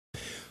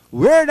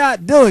we're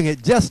not doing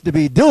it just to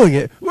be doing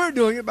it. We're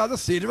doing it by the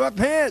seat of our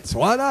pants.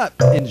 Why not?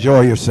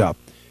 Enjoy yourself.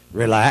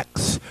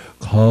 Relax.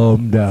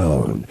 Calm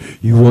down.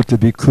 You want to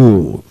be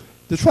cool.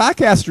 The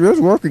TriCaster is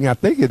working. I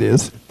think it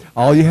is.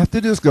 All you have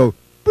to do is go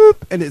boop,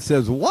 and it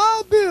says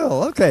Wild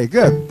Bill. Okay,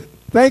 good.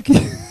 Thank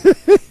you.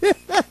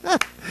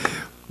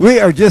 We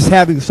are just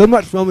having so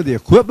much fun with the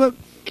equipment.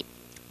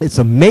 It's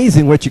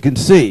amazing what you can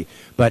see.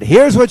 But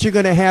here's what you're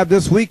going to have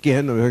this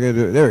weekend. We're going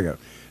to do, there we go.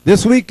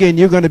 This weekend,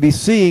 you're going to be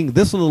seeing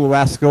this little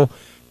rascal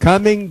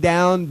coming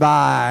down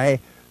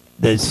by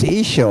the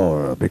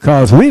seashore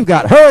because we've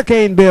got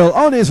Hurricane Bill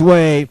on his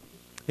way.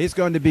 He's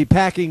going to be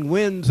packing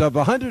winds of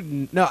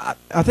 100, I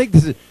think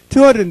this is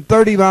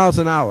 230 miles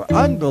an hour.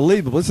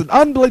 Unbelievable. It's an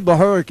unbelievable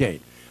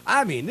hurricane.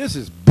 I mean, this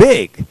is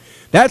big.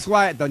 That's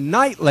why at the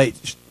Nite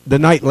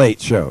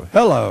Late Show.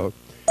 Hello.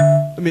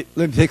 Let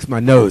me fix my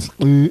nose.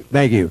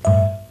 Thank you.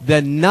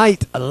 The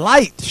Nite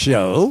Lite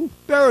Show.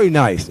 Very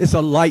nice. It's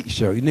a light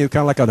show. You know,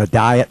 kind of like on a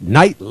diet.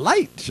 Nite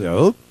Lite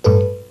Show.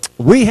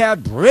 We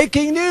have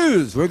breaking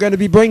news. We're going to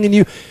be bringing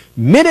you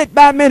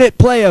minute-by-minute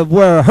play of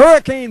where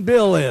Hurricane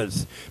Bill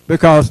is.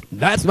 Because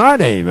that's my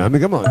name. I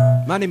mean, come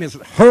on. My name is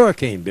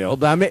Hurricane Bill.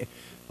 But I mean,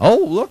 oh,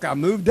 look, I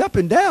moved up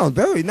and down.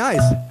 Very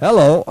nice.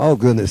 Hello. Oh,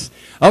 goodness.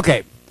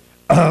 Okay.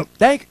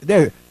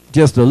 There.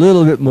 Just a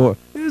little bit more.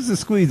 Here's the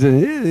squeeze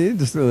in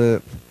it.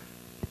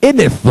 Isn't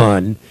it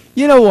fun?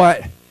 You know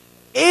what?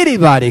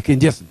 Anybody can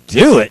just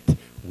do it.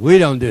 We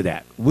don't do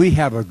that. We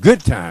have a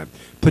good time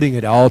putting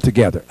it all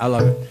together. I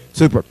love it.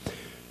 Super.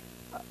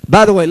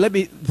 By the way,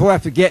 before I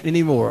forget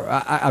anymore,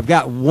 I've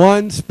got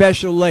one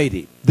special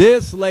lady.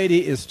 This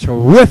lady is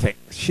terrific.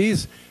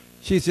 She's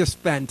just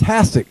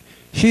fantastic.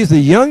 She's the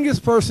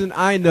youngest person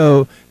I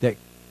know that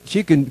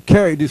she can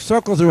do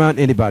circles around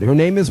anybody. Her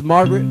name is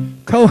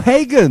Margaret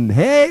Cohagen.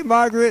 Hey,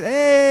 Margaret.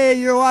 Hey,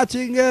 you're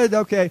watching good.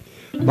 Okay.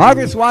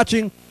 Margaret's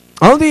watching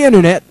on the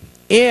internet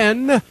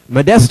in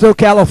Modesto,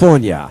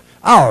 California.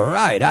 All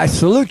right. I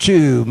salute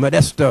you,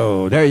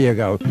 Modesto. There you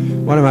go.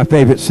 One of my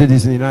favorite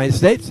cities in the United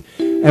States.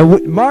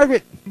 And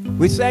Margaret,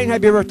 we sang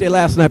Happy Birthday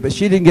last night, but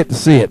she didn't get to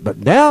see it. But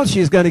now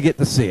she's going to get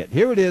to see it.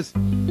 Here it is.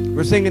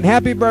 We're singing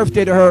Happy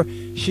Birthday to her.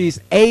 She's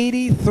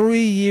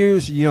 83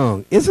 years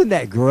young. Isn't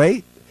that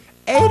great?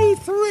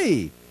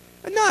 83.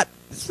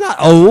 It's not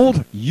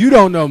old. You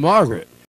don't know Margaret.